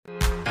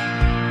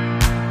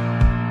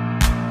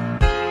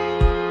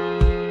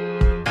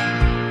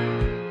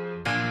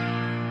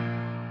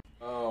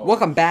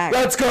Welcome back.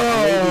 Let's go!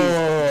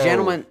 Ladies,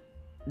 gentlemen.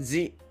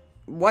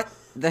 What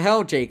the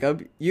hell,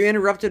 Jacob? You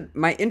interrupted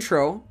my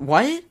intro.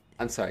 What?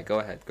 I'm sorry, go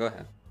ahead.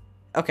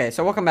 Okay,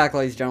 so welcome back,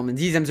 ladies and gentlemen.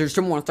 These M's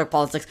are Morons Talk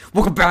Politics.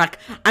 Welcome back.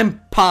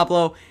 I'm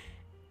Pablo.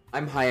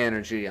 I'm high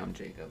energy, I'm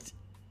Jacob.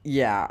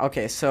 Yeah,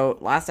 okay, so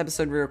last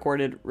episode we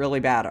recorded really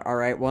bad,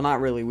 alright? Well, not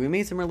really. We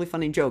made some really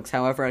funny jokes,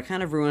 however, I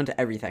kind of ruined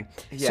everything.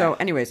 Yeah. So,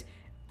 anyways,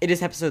 it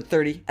is episode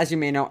 30, as you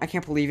may know. I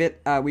can't believe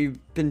it. We've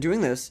been doing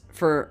this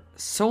for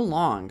so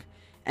long,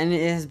 and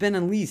it has been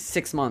at least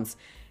 6 months.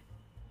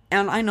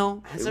 And I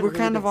know, we're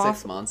kind of off.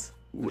 6 months?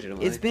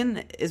 It's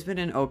been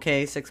an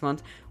okay 6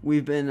 months.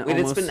 We've been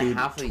almost sued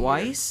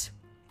twice.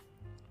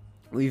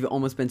 We've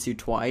almost been sued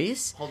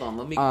twice. Hold on,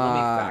 let me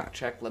fact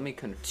check. Let me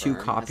confirm. 2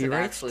 copyrights. Has it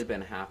actually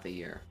been half a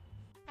year?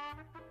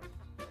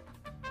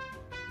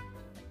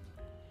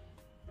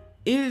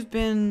 It's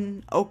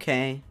been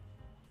okay.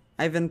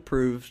 I've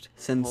improved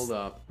since. Hold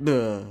up.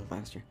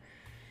 Last year.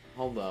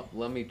 Hold up.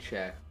 Let me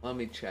check.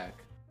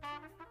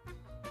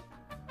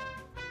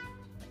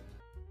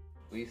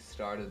 We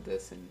started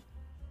this in.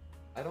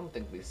 I don't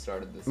think we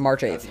started this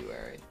March in 8th.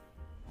 February.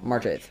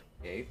 March 8th.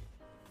 8th?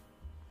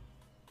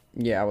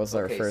 Yeah, it was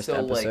our first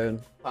episode.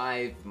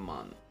 Like 5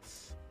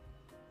 months.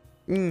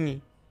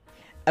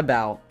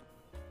 About.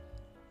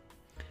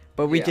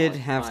 But we did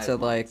like have to,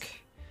 months.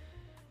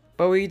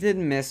 But we did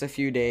miss a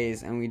few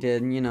days, and we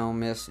did,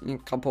 miss a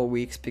couple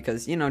weeks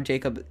because,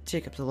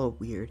 Jacob's a little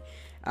weird.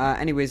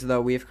 Anyways,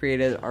 though, we have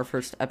created our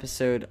first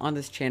episode on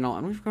this channel,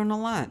 and we've grown a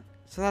lot.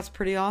 So that's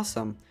pretty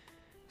awesome.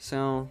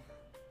 So.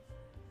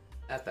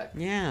 Epic.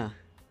 Yeah.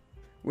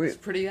 It's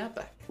pretty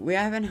epic. We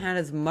haven't had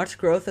as much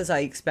growth as I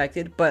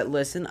expected, but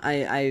listen,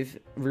 I've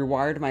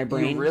rewired my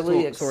brain. You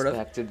really sort of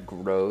expected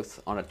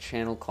growth on a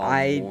channel called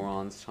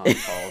Morons Talk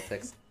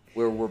Politics,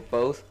 where we're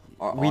both.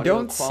 We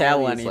don't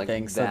sell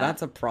anything, so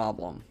that's a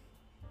problem.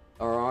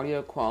 Our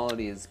audio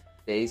quality is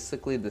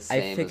basically the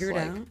same as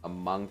like a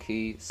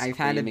monkey screaming I've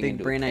had a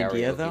big brain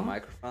idea, though.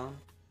 Microphone.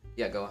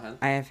 Yeah, go ahead.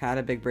 I have had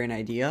a big brain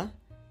idea.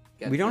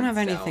 We don't have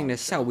anything to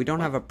sell. We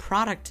don't have a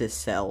product to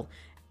sell.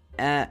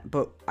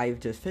 But I've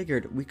just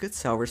figured we could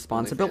sell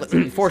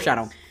responsibility.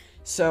 Foreshadowing.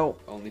 So,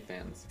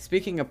 OnlyFans.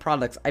 Speaking of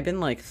products, I've been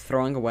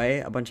throwing away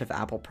a bunch of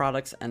Apple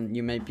products, and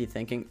you might be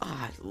thinking,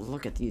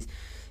 look at these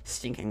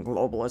stinking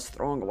globalists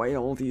throwing away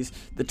all these.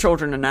 The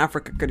children in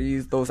Africa could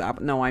use those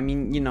apples. No, I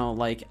mean,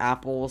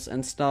 apples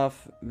and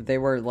stuff. They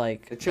were the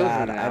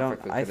children bad. in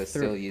Africa could have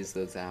still used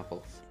those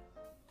apples.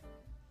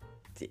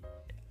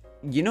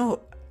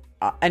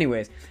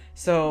 Anyways,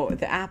 so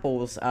the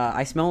apples,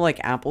 I smell like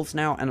apples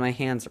now, and my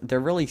hands, they're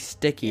really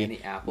sticky.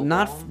 Any apple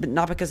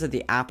not because of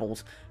the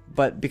apples,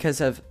 but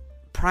because of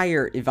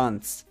prior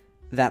events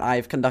that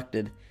I've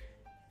conducted.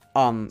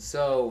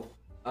 CEO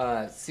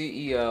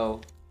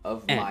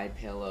of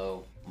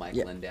MyPillow, Mike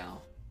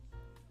Lindell.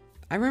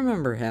 I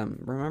remember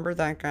him. Remember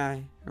that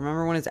guy?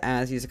 Remember when his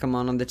ass used to come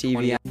on the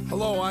TV?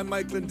 Hello, I'm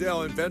Mike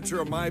Lindell,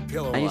 inventor of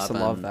MyPillow. I used to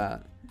love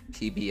that.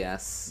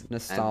 PBS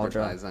nostalgia.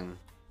 Advertising.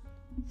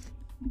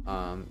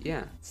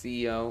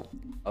 CEO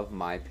of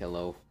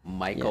MyPillow,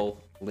 Michael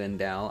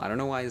Lindell. I don't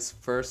know why his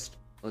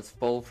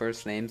full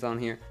first name's on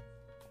here.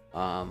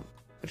 But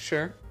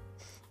sure.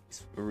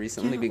 He's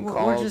recently been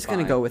called. We're just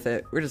gonna go with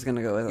it.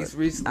 He's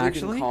recently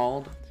been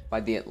called by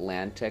The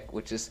Atlantic,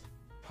 which is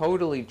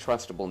totally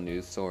trustable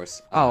news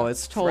source.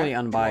 It's totally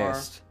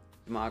unbiased.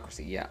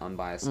 Democracy,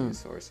 unbiased news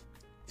source.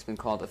 He's been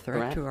called a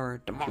threat to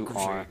our democracy.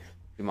 Our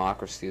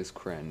democracy is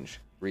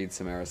cringe. Read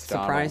some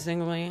Aristotle.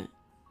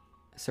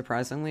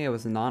 Surprisingly, I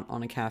was not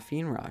on a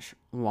caffeine rush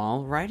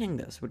while writing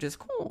this, which is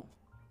cool.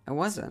 I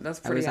wasn't. That's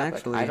pretty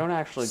epic. I don't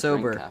actually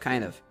sober, drink caffeine.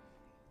 kind of.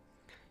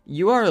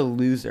 You are a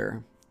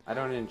loser. I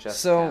don't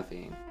ingest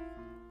caffeine.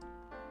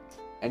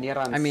 And yet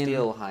I'm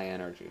still high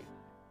energy.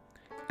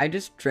 I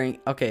just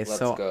drink. Okay, Let's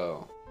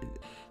go.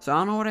 So I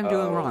don't know what I'm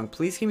doing wrong.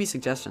 Please give me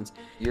suggestions.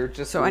 You're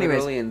just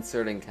literally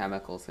inserting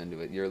chemicals into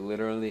it.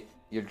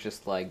 You're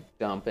just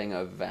dumping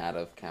a vat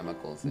of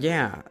chemicals.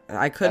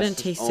 I couldn't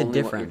taste the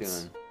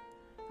difference.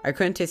 I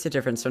couldn't taste the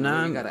difference. So now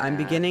I'm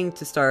beginning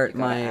to start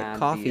my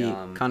coffee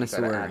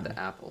connoisseur. You gotta add the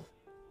apple.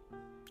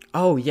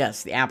 Oh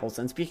yes, the apples.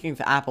 And speaking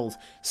of apples,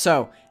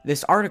 so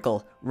this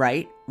article,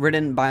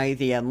 written by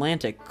The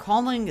Atlantic,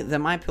 calling the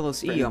MyPillow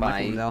CEO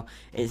Michael Lindell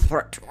a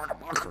threat to our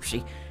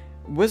democracy,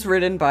 was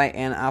written by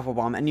Anna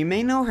Applebaum, and you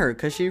may know her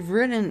because she's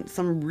written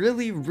some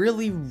really,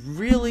 really,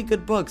 really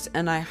good books,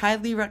 and I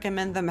highly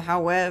recommend them.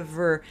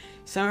 However,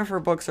 some of her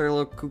books are a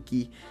little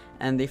kooky,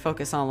 and they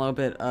focus on a little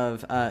bit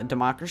of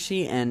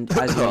democracy, and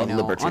as you know,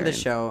 on the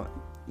show,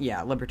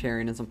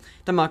 libertarianism,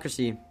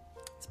 democracy,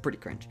 it's pretty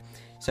cringe.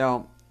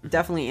 So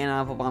definitely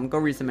Anna Applebaum, go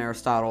read some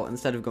Aristotle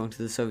instead of going to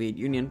the Soviet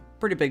Union.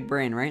 Pretty big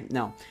brain, right?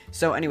 No.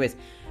 So anyways,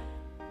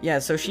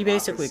 so she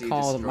basically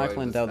called Michael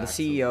Lindell the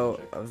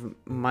CEO of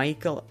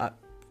Michael...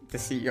 the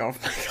CEO of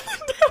Michael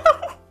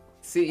Lindell.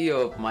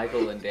 CEO of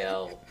Michael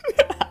Lindell.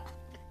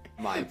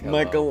 MyPillow.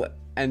 Michael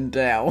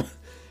Lindell.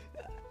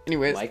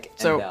 Anyways, Mike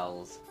so...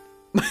 Endells.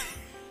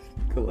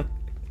 Cool.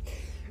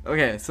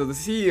 Okay, so the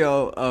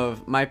CEO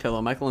of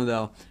MyPillow, Michael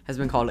Lindell, has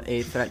been called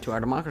a threat to our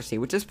democracy,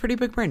 which is pretty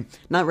big brain.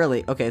 Not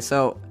really. Okay,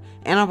 so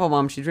Anna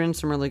Applebaum, she's written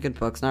some really good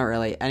books. Not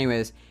really.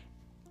 Anyways,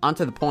 on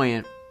to the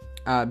point.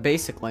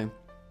 Basically,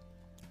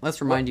 let's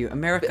remind you,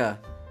 America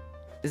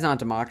is not a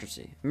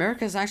democracy.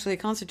 America is actually a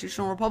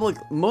constitutional republic.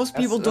 Most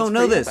people don't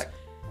know this,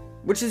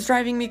 which is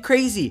driving me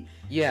crazy.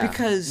 Yeah.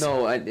 Because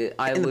I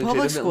in the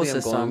public school legitimately am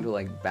system, going to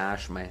like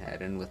bash my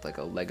head in with like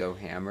a Lego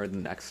hammer the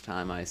next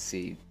time I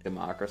see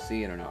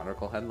democracy in an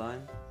article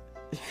headline.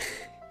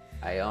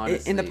 I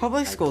honestly, in the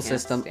public school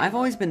system, I've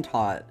always been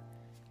taught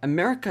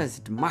America is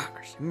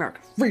democracy. America,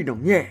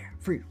 freedom, yeah,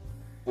 freedom.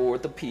 For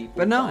the people,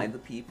 but no. by the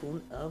people,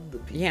 and of the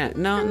people. Yeah,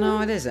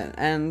 no, it isn't.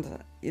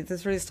 And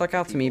this really stuck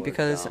out to me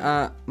because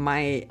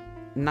my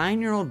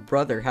 9-year-old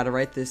brother had to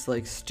write this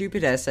like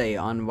stupid essay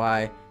on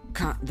why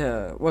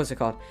what was it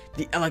called?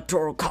 The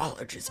Electoral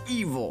College is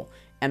evil.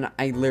 And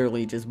I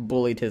literally just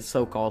bullied his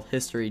so-called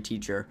history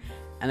teacher,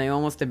 and I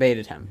almost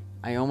debated him.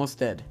 I almost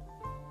did.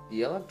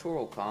 The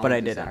Electoral College but I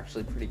is didn't.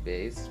 actually pretty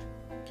based.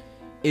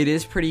 It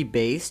is pretty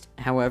based.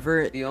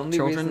 However, The only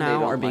children reason now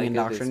they are don't being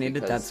like it is indoctrinated.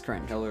 because That's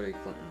cringe. Hillary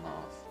Clinton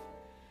lost.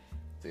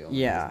 The only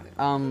Yeah, reason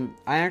they don't.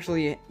 I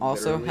actually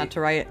also Literally. had to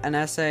write an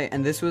essay,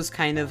 and this was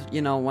kind of,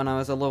 when I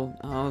was a little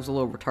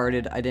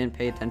retarded. I didn't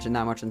pay attention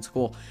that much in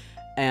school,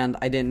 and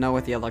I didn't know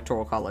what the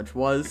Electoral College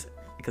was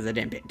because I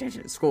didn't pay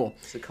attention in school.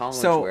 It's a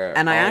college where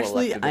and all I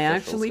elected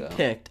actually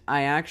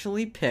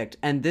picked,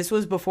 and this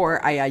was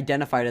before I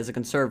identified as a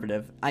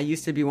conservative. I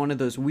used to be one of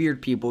those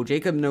weird people.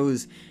 Jacob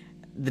knows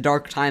the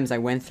dark times I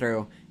went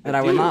through that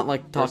I would not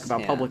like to talk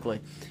about publicly.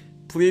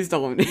 Please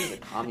don't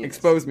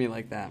expose me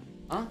like that.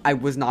 Huh? I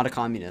was not a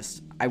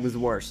communist. I was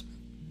worse.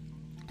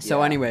 So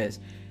Yeah. anyways,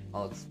 I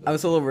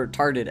was a little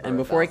retarded, and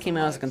before I came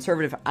out as a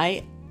conservative,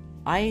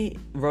 I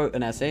wrote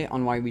an essay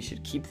on why we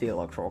should keep the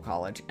Electoral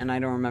College, and I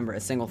don't remember a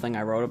single thing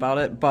I wrote about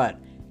it, but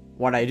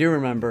what I do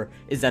remember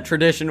is that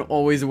tradition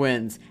always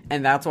wins,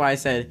 and that's why I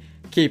said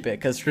keep it,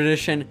 because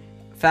tradition,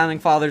 founding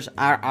fathers,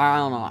 I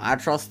don't know, I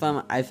trust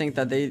them. I think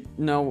that they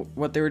know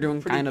what they were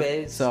doing, Pretty kind of.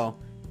 based. So,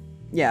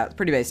 yeah,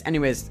 pretty base.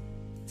 Anyways,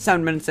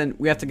 7 minutes in,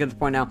 we have to get to the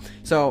point now.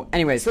 So,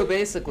 anyways. So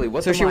basically,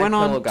 what So the she went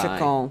on MyPillow to guy...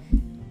 call...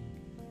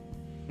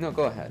 No,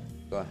 go ahead.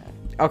 Go ahead.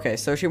 Okay,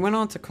 so she went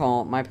on to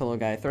call MyPillow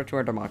guy a threat to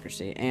our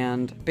democracy,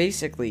 and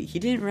basically, he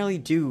didn't really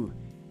do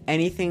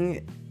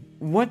anything.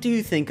 What do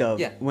you think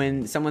of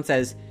when someone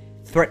says,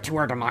 threat to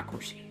our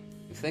democracy?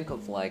 You think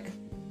of, like,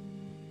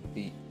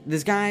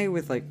 this guy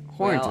with, like,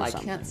 horns or I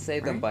something. can't say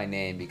them by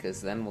name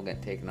because then we'll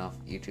get taken off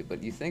YouTube,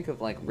 but you think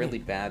of, like, really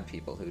bad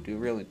people who do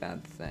really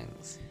bad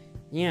things.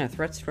 Yeah,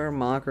 threats to our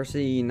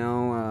democracy,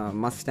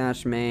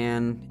 Mustache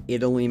Man,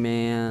 Italy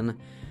Man,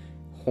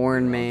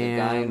 Horn Man.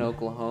 The guy in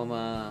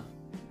Oklahoma.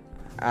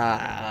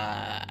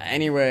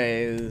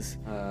 Anyways.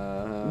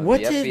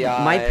 What the did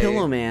FBI,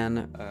 MyPillow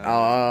Man?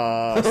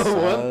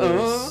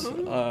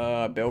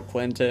 Bill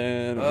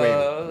Clinton.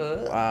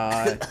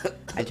 I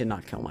did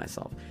not kill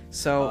myself.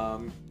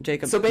 So,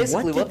 Jacob, so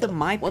basically, what did the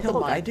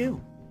MyPillow guy do?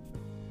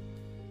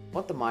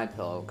 What the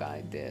MyPillow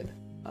guy did,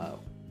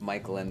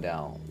 Mike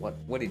Lindell,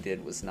 what he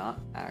did was not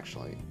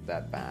actually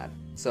that bad.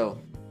 So,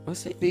 the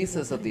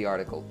thesis of the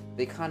article,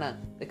 they kind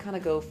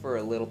of go for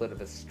a little bit of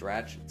a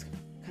stretch. It's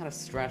kind of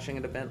stretching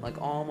it a bit,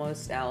 like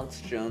almost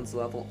Alex Jones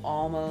level,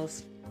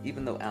 almost,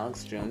 even though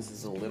Alex Jones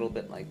is a little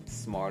bit like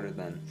smarter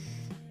than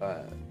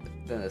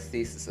the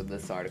thesis of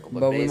this article.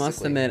 But we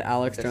must admit,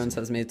 Alex Jones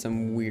has made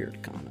some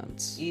weird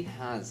comments. He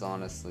has,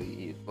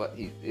 honestly, but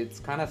it's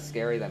kind of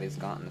scary that he's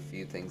gotten a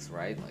few things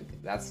right.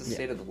 Like, that's the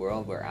state of the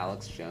world where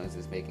Alex Jones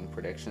is making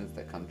predictions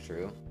that come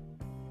true.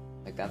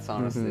 Like, that's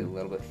honestly a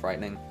little bit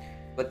frightening.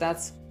 But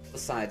that's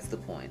besides the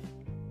point.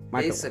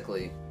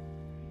 Basically,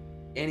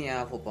 Annie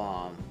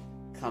Applebaum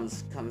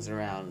comes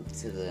around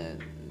to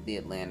the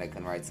Atlantic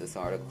and writes this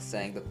article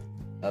saying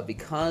that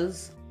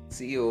because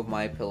CEO of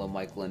MyPillow,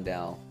 Mike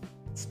Lindell,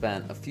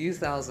 spent a few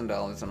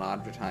 $1,000s on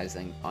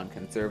advertising on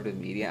conservative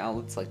media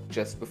outlets like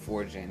just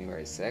before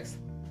January 6th,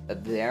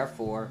 that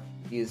therefore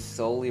he is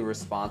solely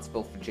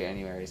responsible for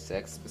January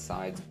 6th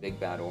besides Big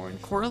Bad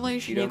Orange.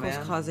 Correlation equals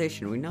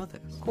causation, we know this.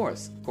 Of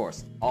course,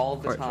 all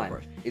the time.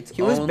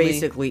 He was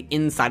basically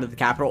inside of the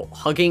Capitol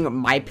hugging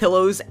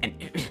MyPillows and...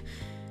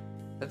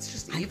 That's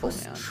just evil,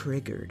 man. I was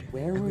triggered.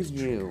 Where were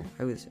you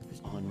I was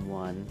on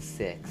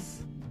 1/6?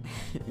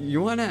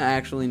 You want to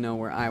actually know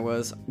where I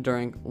was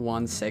during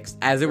 1/6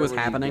 as it was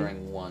happening?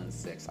 During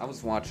 1/6, I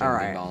was watching. All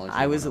right,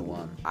 I was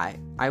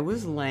 101. I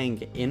was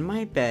laying in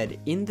my bed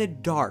in the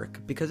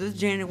dark because it's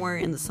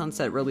January and the sun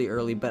set really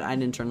early, but I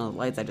didn't turn on the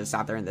lights. I just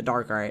sat there in the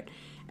dark, all right?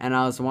 And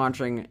I was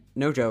watching,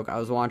 no joke, I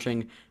was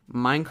watching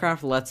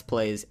Minecraft Let's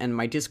Plays, and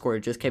my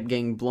Discord just kept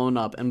getting blown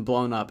up and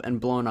blown up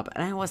and blown up.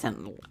 And I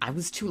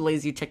was too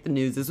lazy to check the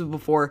news. This was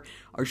before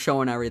our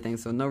show and everything,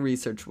 so no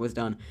research was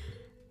done.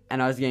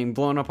 And I was getting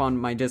blown up on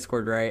my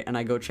Discord, right? And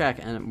I go check,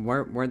 and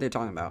what are they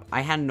talking about?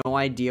 I had no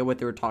idea what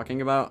they were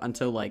talking about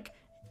until like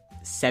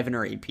 7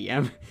 or 8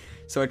 p.m.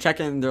 So I check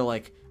in, and they're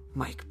like,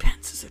 Mike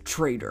Pence is a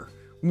traitor.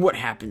 What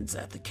happens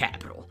at the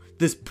Capitol?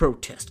 This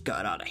protest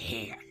got out of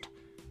hand.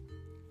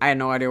 I had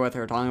no idea what they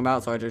were talking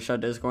about, so I just shut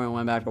Discord and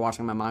went back to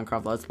watching my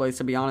Minecraft Let's Plays,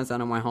 to be honest, out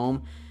of my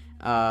home.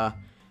 I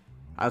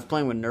was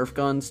playing with Nerf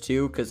guns,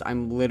 too, because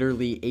I'm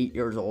literally 8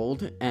 years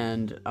old,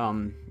 and,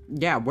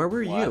 yeah, where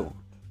were you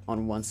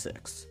on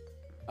 1.6?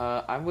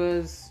 I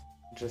was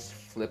just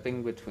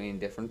flipping between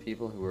different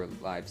people who were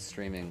live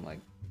streaming, like,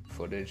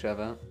 footage of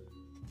it.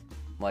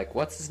 Like,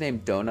 what's his name?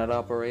 Donut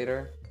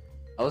Operator?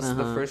 That was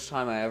the first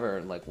time I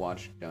ever, like,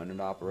 watched Donut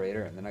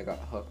Operator, and then I got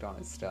hooked on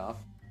his stuff.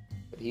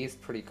 But he's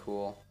pretty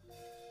cool.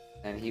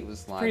 And he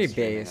was live Pretty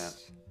streaming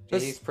based. it. Yeah,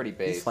 he's pretty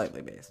based. He's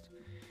slightly based.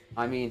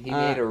 I mean, he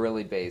made a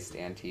really based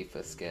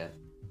Antifa skit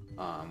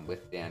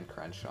with Dan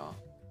Crenshaw.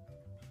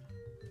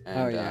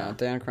 And,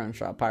 Dan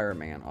Crenshaw, Pirate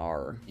Man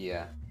R.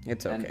 Yeah.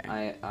 It's okay.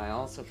 And I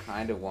also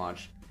kind of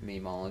watched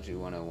Memology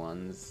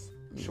 101's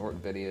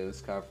short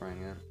videos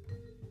covering it.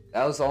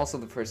 That was also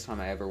the first time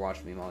I ever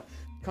watched Memology.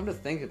 Come to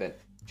think of it,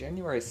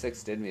 January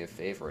 6th did me a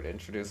favor. It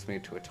introduced me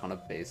to a ton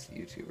of based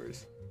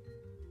YouTubers.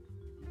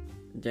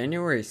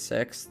 January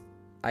 6th,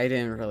 I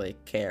didn't really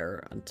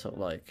care until,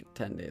 like,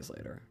 10 days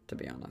later, to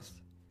be honest.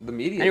 The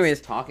media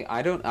is talking.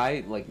 I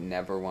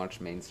never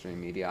watch mainstream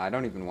media. I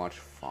don't even watch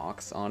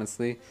Fox,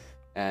 honestly.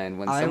 And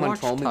when someone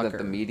told me that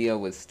the media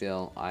was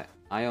still...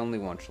 I only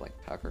watch, like,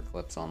 Tucker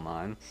clips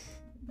online.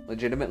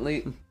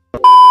 Legitimately...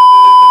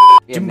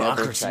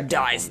 Democracy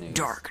dies in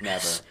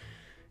darkness.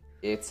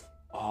 Never. It's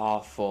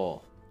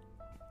awful.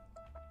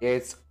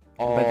 It's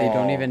awful. But they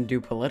don't even do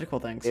political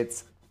things.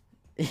 It's...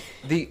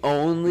 The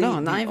only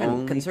not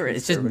even conservative.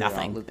 It's just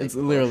nothing. It's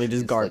literally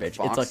just garbage.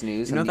 Like Fox it's like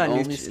News, you know and that the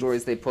news only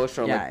stories they push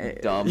are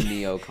like dumb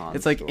neocon.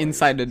 It's like stories.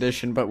 Inside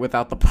Edition, but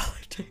without the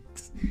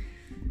politics.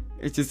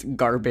 It's just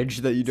garbage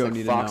that you don't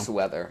need Fox to know.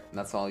 weather.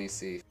 That's all you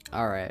see.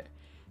 All right.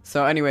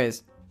 So,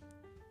 anyways,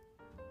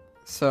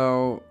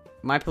 MyPillow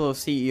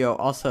CEO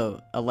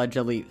also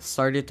allegedly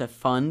started to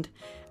fund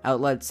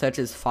outlets such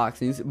as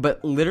Fox News,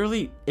 but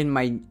literally in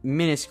my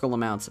minuscule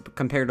amounts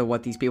compared to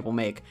what these people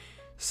make.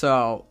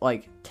 So,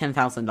 like,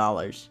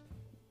 $10,000.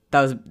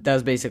 That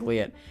was basically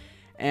it.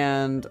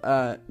 And,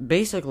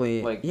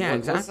 basically, like, yeah,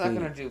 exactly.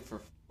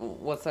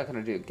 What's that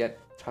gonna do? Get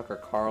Tucker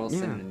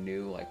Carlson a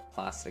new, like,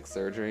 plastic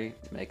surgery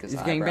to make his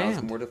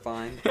eyebrows more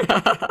defined?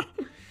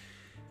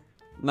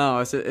 No,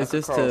 it's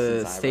just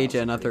to stage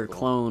another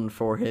clone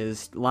for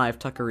his live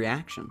Tucker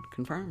reaction.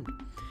 Confirmed.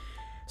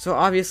 So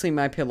obviously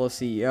MyPillow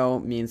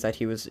CEO means that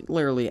he was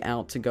literally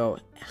out to go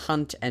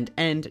hunt and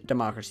end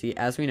democracy,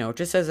 as we know,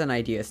 just as an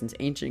idea since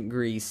ancient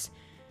Greece.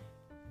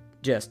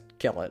 Just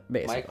kill it,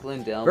 basically. Mike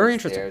Lindell Very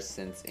was interesting. there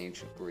since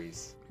ancient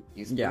Greece.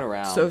 He's been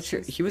around. So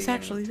since he was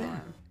actually there.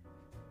 time.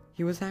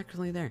 He was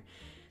actually there.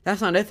 That's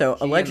not it though.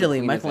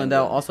 Allegedly, Mike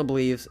Lindell also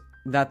believes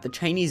that the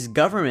Chinese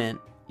government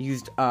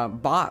used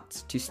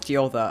bots to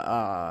steal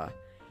the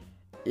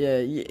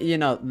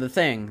the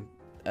thing.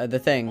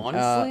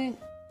 Honestly,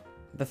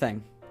 the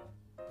thing.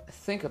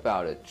 Think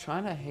about it.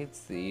 China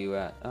hates the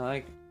U.S.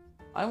 Like,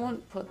 I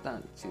wouldn't put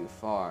that too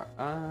far.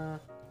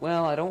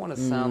 Well, I don't want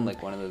to sound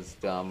like one of those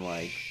dumb,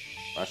 like,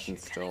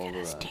 Russians stole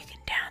the... Taken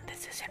down.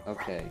 This isn't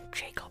okay. wrong,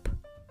 Jacob.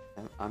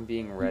 I'm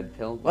being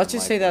red-pilled. Let's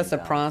just say that's the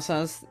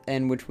process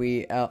in which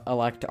we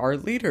elect our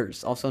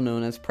leaders, also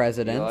known as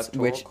presidents,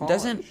 which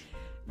doesn't...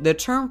 The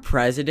term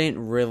president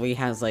really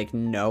has, like,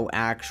 no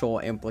actual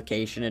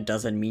implication. It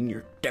doesn't mean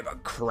you're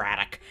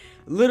democratic.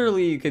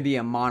 Literally, you could be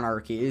a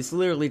monarchy. It's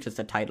literally just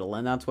a title,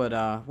 and that's what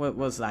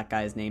was that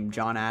guy's name?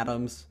 John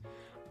Adams?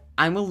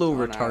 I'm a little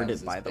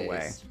retarded, by the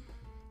way.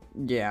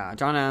 Yeah,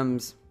 John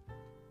Adams.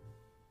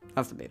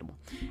 That's debatable.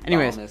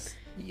 Anyways. Thomas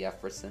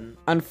Jefferson.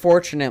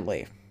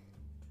 Unfortunately,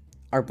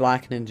 our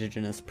black and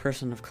indigenous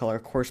person of color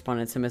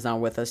correspondent Tim is not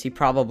with us. He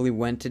probably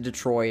went to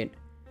Detroit,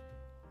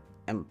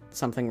 and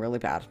something really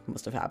bad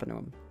must have happened to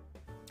him.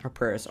 Our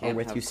prayers are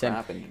with you, Sim.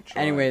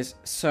 Anyways,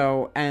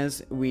 so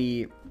as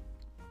we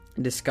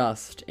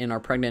discussed in our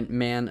pregnant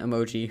man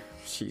emoji,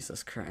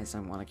 Jesus Christ, I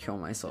want to kill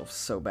myself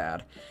so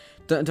bad.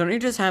 Don't you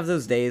just have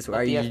those days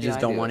where you just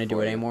don't want to do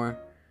it anymore?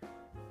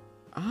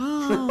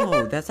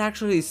 Oh, that's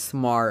actually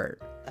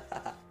smart.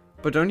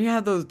 But don't you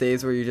have those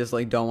days where you just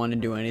like don't want to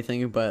do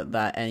anything, but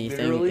that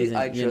anything literally, isn't,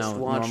 I just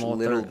watch normal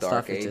Little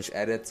Dark stuff? Age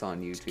edits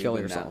on YouTube,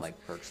 and that like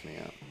perks me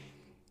up.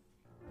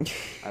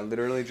 I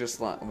literally just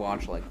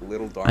watch like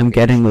Little Dark Age. I'm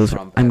getting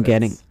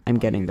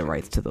the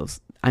rights to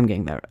those. I'm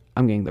getting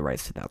the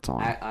rights to that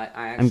song. I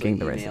actually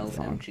emailed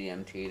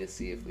MGMT to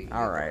see if we can.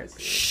 All right.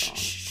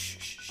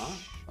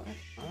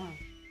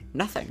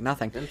 Nothing.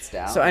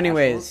 So,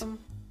 anyways.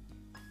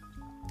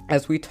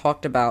 As we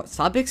talked about,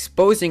 stop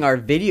exposing our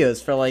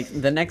videos for like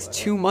the next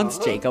 2 months,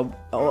 Jacob.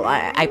 Oh,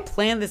 I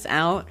planned this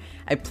out.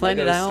 I planned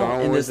it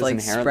out in this like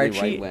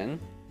spreadsheet.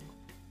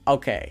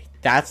 Okay,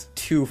 that's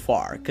too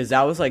far because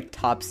that was like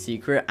top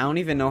secret. I don't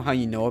even know how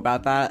you know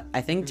about that.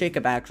 I think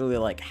Jacob actually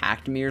like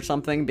hacked me or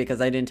something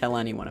because I didn't tell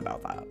anyone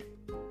about that.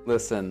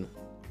 Listen,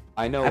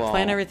 I know. I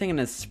planned everything in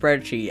a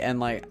spreadsheet, and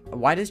like,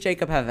 why does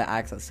Jacob have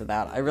access to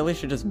that? I really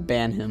should just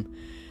ban him.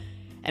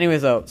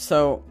 Anyways, though,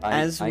 so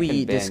as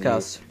we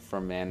discussed.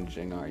 From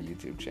managing our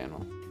YouTube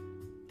channel.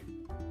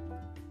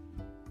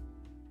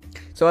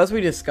 So as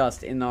we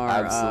discussed in our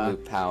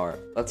absolute power.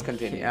 Let's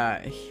continue.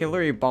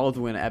 Hillary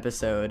Baldwin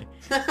episode,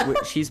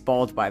 she's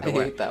bald by the I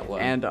way. hate that one.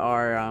 And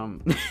our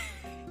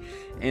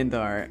and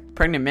our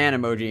pregnant man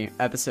emoji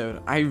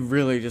episode, I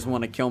really just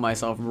want to kill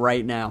myself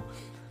right now.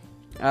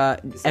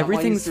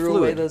 Everything's threw away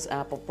fluid. those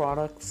Apple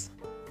products.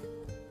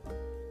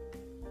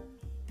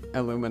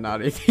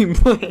 Illuminati theme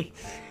play.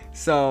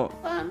 So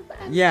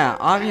yeah,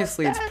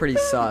 obviously it's pretty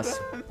sus.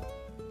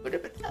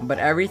 But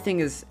everything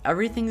is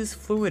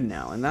fluid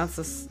now, and that's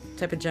the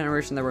type of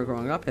generation that we're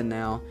growing up in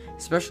now,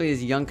 especially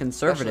as young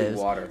conservatives.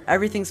 Especially water.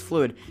 Everything's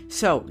fluid.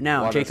 So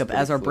now, Water's Jacob,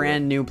 as our pretty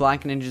brand new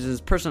Black and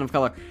Indigenous person of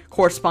color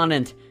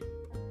correspondent,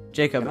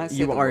 Jacob, Can I say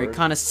you the are a word?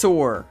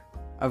 connoisseur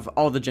of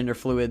all the gender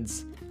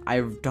fluids. I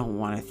don't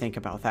want to think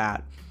about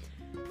that.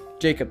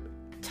 Jacob,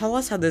 tell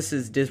us how this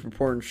is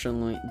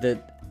disproportionately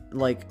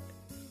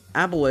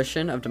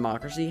abolition of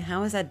democracy.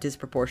 How is that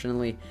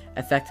disproportionately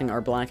affecting our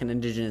Black and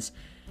Indigenous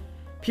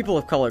people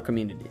of color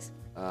communities?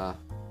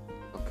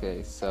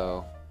 Okay,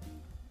 so,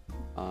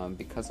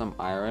 because I'm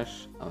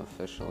Irish, I'm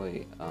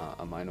officially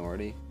a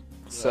minority.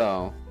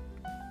 So,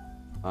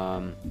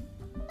 let's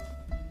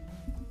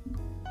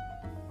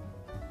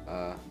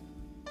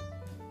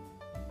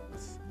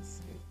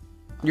see.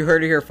 You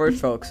heard it here first,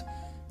 folks.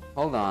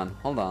 Hold on.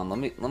 Let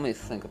me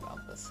think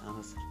about this. How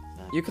does it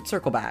affect You could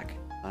circle back.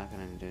 Black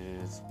and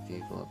Indigenous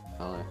people of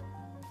color?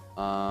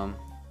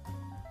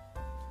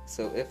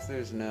 So if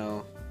there's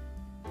no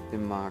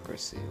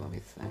democracy, let me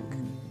think.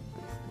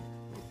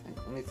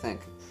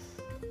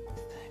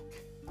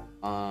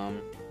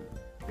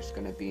 There's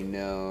gonna be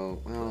no.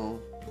 Well,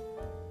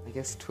 I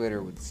guess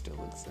Twitter would still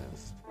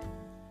exist.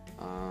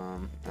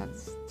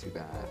 That's too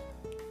bad.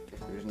 If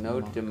there's no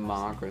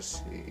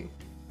democracy,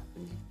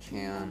 then you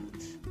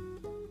can't.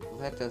 Well,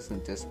 that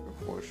doesn't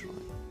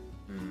disproportionately.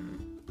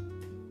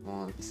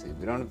 Well, let's see.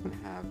 We don't even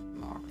have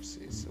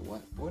democracy. So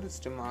what is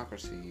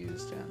democracy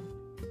used in?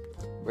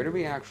 Where do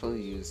we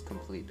actually use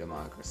complete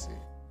democracy?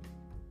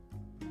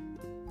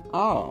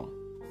 Oh,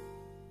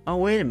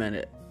 wait a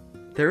minute.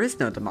 There is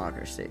no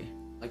democracy.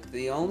 Like,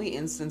 the only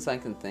instance I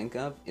can think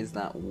of is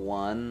that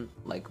one,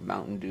 like,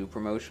 Mountain Dew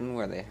promotion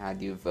where they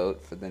had you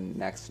vote for the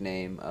next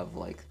name of,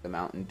 like, the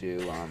Mountain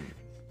Dew,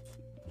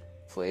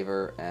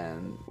 flavor,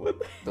 and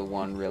the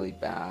one really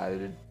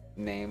bad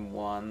name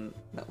one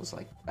that was,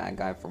 like, bad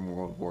guy from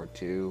World War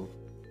II.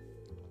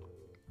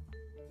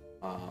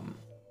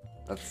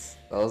 That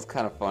was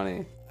kind of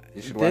funny.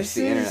 You should watch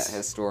the Internet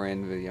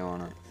Historian video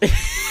on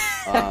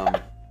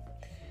it.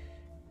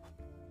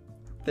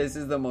 This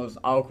is the most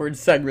awkward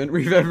segment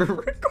we've ever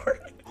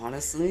recorded.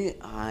 Honestly,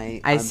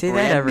 I say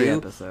that every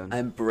episode.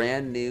 I'm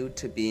brand new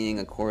to being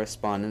a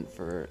correspondent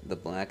for the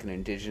Black and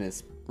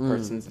Indigenous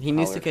persons of He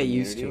needs color to get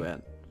used to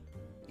community. it.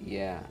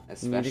 Yeah, need to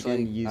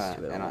especially, get used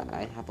to it a and little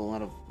I have a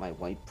lot of my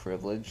white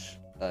privilege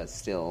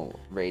still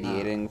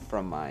radiating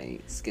from my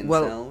skin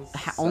Well, cells.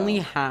 only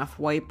so half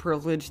white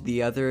privilege.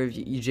 The other of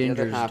you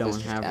gingers half is don't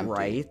just have empty.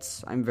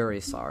 rights. I'm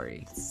very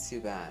sorry. it's too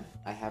bad.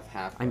 I have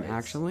half. I'm rights.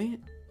 actually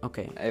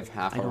okay. I have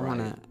half. I don't a right.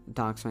 want to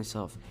dox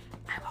myself.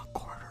 I'm a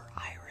quarter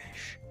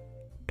Irish.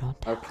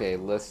 Don't tell Okay,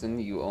 listen.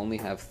 You only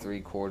have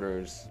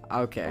 3/4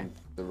 Okay.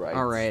 of the rights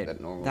All right. that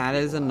normal That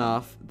is people have.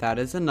 enough. That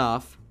is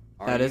enough.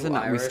 Are That is you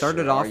enough. We Irish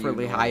started or are off you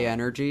really high normal?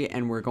 energy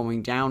and we're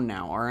going down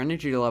now. Our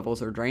energy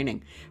levels are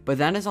draining. But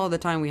that is all the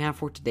time we have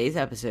for today's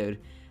episode.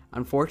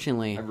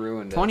 Unfortunately, I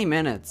ruined 20 it.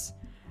 minutes.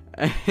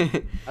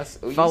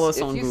 Follow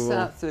us on If you Google.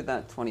 sat through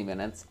that 20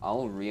 minutes,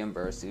 I'll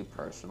reimburse you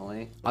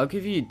personally. I'll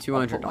give you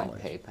I'll $200. put my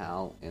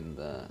PayPal in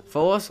the.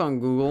 Follow us on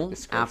Google, Apple.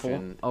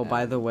 Description, Oh,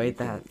 by and the way, you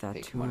can that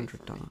take money from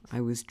 $200. me. I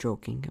was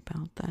joking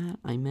about that.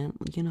 I meant,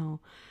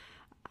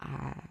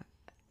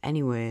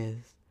 anyways.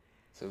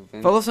 So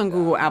Vince, Follow us on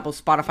Google, Apple,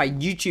 Spotify,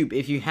 YouTube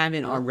if you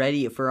haven't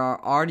already. For our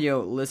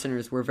audio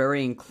listeners, we're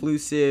very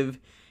inclusive.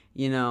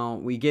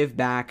 We give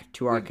back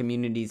to our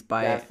communities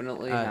by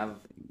definitely have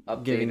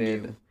giving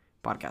updated you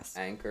podcasts.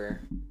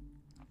 Anchor.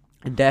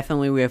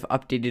 Definitely, we have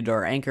updated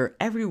our Anchor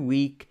every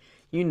week.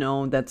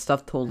 That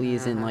stuff totally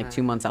isn't like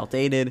 2 months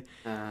outdated.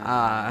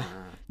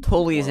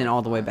 Totally isn't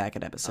all the way back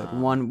at episode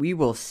 1. We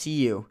will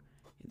see you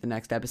in the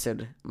next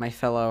episode, my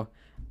fellow.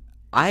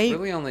 It's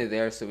really only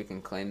there so we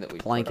can claim that we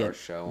put our Blanket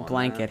show on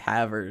blanket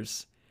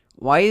havers.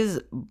 Why is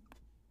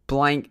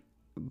blank?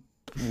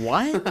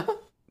 What? that.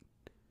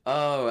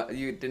 Oh,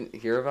 you didn't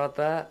hear about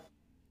that?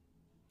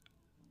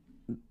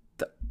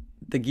 The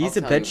I'll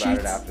Giza tell bed you about it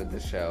sheets? after the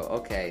show.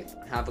 Okay,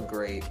 have a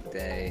great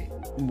day.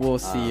 We'll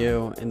see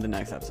you in the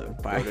next episode.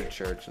 Bye. Go to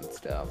church and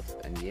stuff,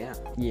 and yeah,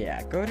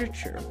 Yeah, go to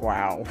church.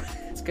 Wow.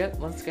 let's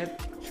get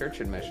church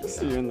admission.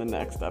 See you in the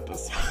next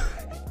episode.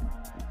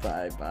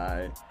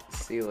 Bye.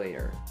 See you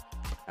later,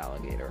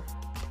 alligator.